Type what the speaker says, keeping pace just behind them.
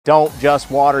Don't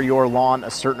just water your lawn a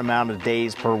certain amount of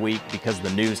days per week because the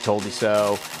news told you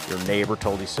so, your neighbor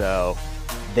told you so.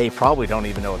 They probably don't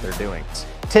even know what they're doing.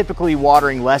 Typically,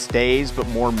 watering less days but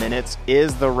more minutes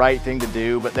is the right thing to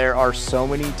do, but there are so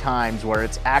many times where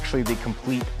it's actually the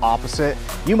complete opposite.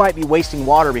 You might be wasting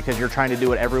water because you're trying to do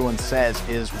what everyone says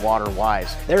is water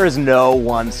wise. There is no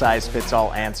one size fits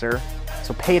all answer,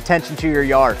 so pay attention to your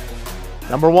yard.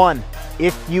 Number one,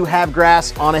 if you have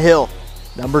grass on a hill.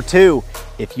 Number two,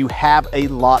 if you have a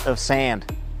lot of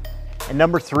sand. And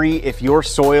number three, if your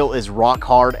soil is rock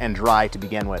hard and dry to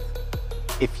begin with.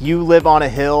 If you live on a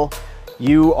hill,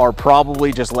 you are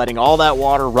probably just letting all that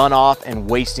water run off and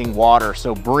wasting water.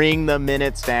 So bring the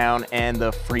minutes down and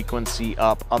the frequency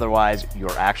up. Otherwise,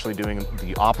 you're actually doing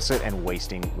the opposite and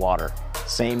wasting water.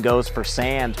 Same goes for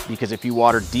sand, because if you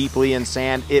water deeply in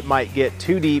sand, it might get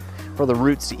too deep for the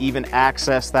roots to even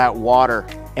access that water.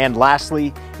 And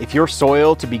lastly, if your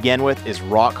soil to begin with is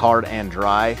rock hard and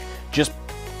dry, just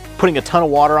putting a ton of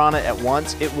water on it at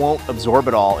once, it won't absorb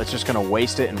it all. It's just gonna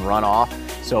waste it and run off.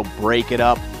 So break it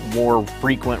up, more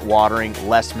frequent watering,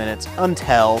 less minutes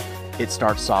until it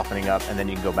starts softening up, and then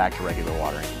you can go back to regular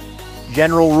watering.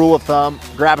 General rule of thumb,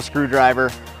 grab a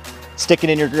screwdriver, stick it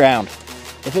in your ground.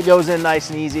 If it goes in nice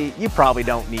and easy, you probably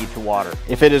don't need to water.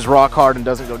 If it is rock hard and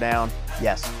doesn't go down,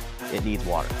 yes, it needs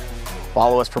water.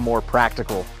 Follow us for more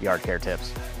practical yard care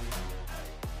tips.